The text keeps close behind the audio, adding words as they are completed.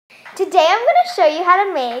Today I'm going to show you how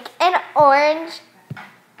to make an orange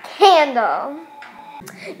candle.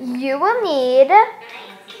 You will need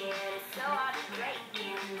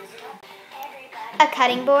a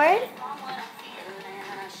cutting board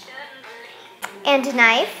and a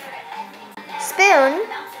knife, spoon,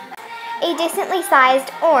 a decently sized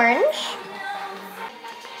orange,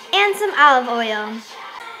 and some olive oil.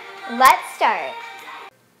 Let's start.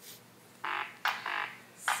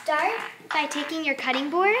 Start by taking your cutting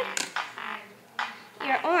board,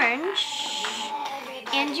 your orange,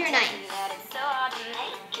 and your knife,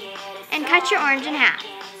 and cut your orange in half.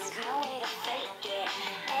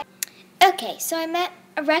 Okay, so I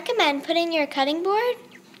recommend putting your cutting board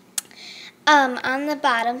on the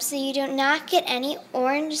bottom so you do not get any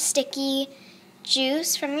orange sticky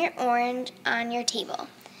juice from your orange on your table.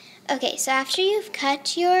 Okay, so after you've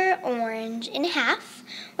cut your orange in half,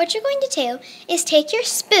 what you're going to do is take your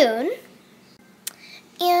spoon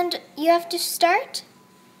and you have to start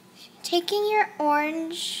taking your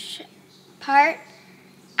orange part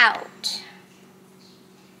out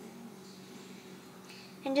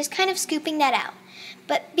and just kind of scooping that out.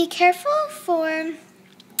 But be careful for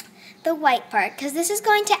the white part because this is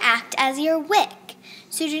going to act as your wick.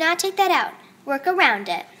 So do not take that out. Work around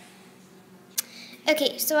it.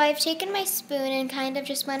 Okay, so I've taken my spoon and kind of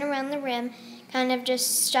just went around the rim, kind of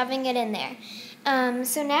just shoving it in there.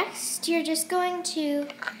 So next, you're just going to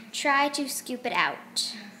try to scoop it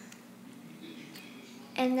out.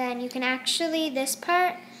 And then you can actually, this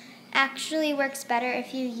part actually works better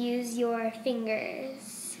if you use your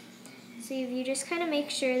fingers. So if you just kind of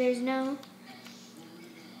make sure there's no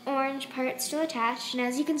orange part still attached. And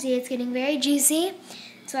as you can see, it's getting very juicy.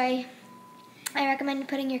 So I recommend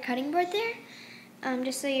putting your cutting board there.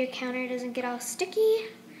 Just so your counter doesn't get all sticky,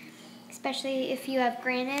 especially if you have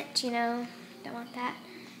granite, don't want that.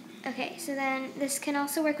 Okay, so then this can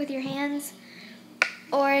also work with your hands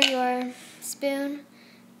or your spoon,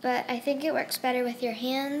 but I think it works better with your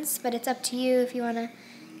hands, but it's up to you if you want to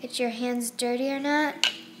get your hands dirty or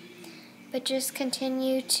not. But just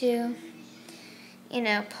continue to,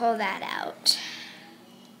 pull that out.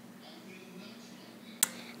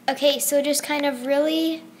 Okay, so just kind of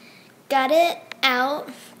really gut it out,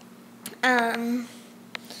 and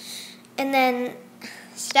then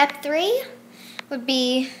step 3 would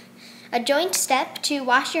be a joint step to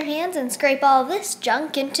wash your hands and scrape all this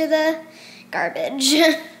junk into the garbage.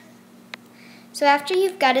 So after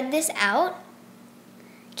you've gutted this out,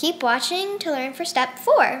 keep watching to learn for step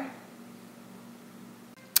 4.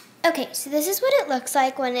 Okay, so this is what it looks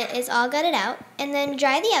like when it is all gutted out, and then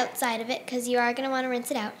dry the outside of it because you are going to want to rinse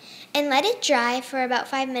it out, and let it dry for about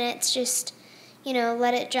 5 minutes. Just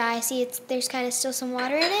let it dry. See, there's kind of still some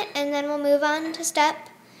water in it, and then we'll move on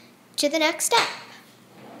to the next step.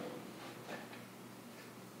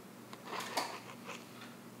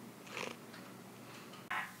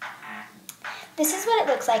 This is what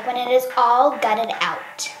it looks like when it is all gutted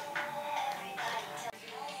out.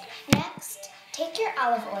 Next, take your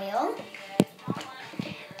olive oil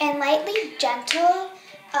and lightly gentle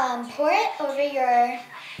pour it over your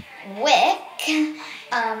wick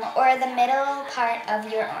or the middle part of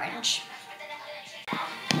your orange.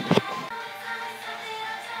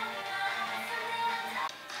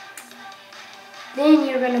 Then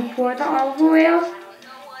you're going to pour the olive oil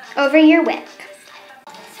over your wick.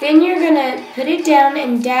 Then you're going to put it down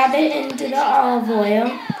and dab it into the olive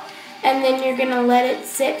oil, and then you're going to let it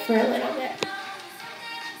sit for a little bit.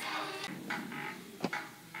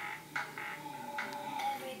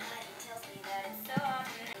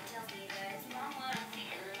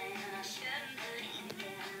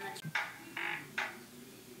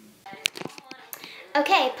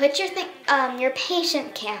 Okay, put your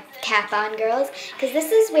patient cap on, girls, because this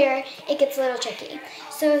is where it gets a little tricky.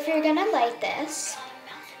 So if you're gonna light this,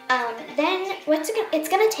 then it's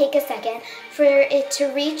gonna take a second for it to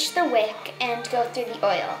reach the wick and go through the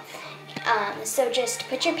oil. So just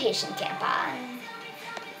put your patient cap on.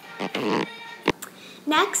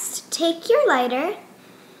 Next, take your lighter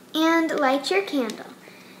and light your candle.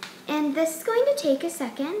 And this is going to take a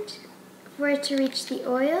second for it to reach the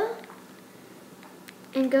oil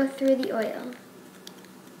and go through the oil.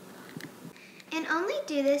 And only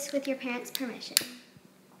do this with your parents' permission.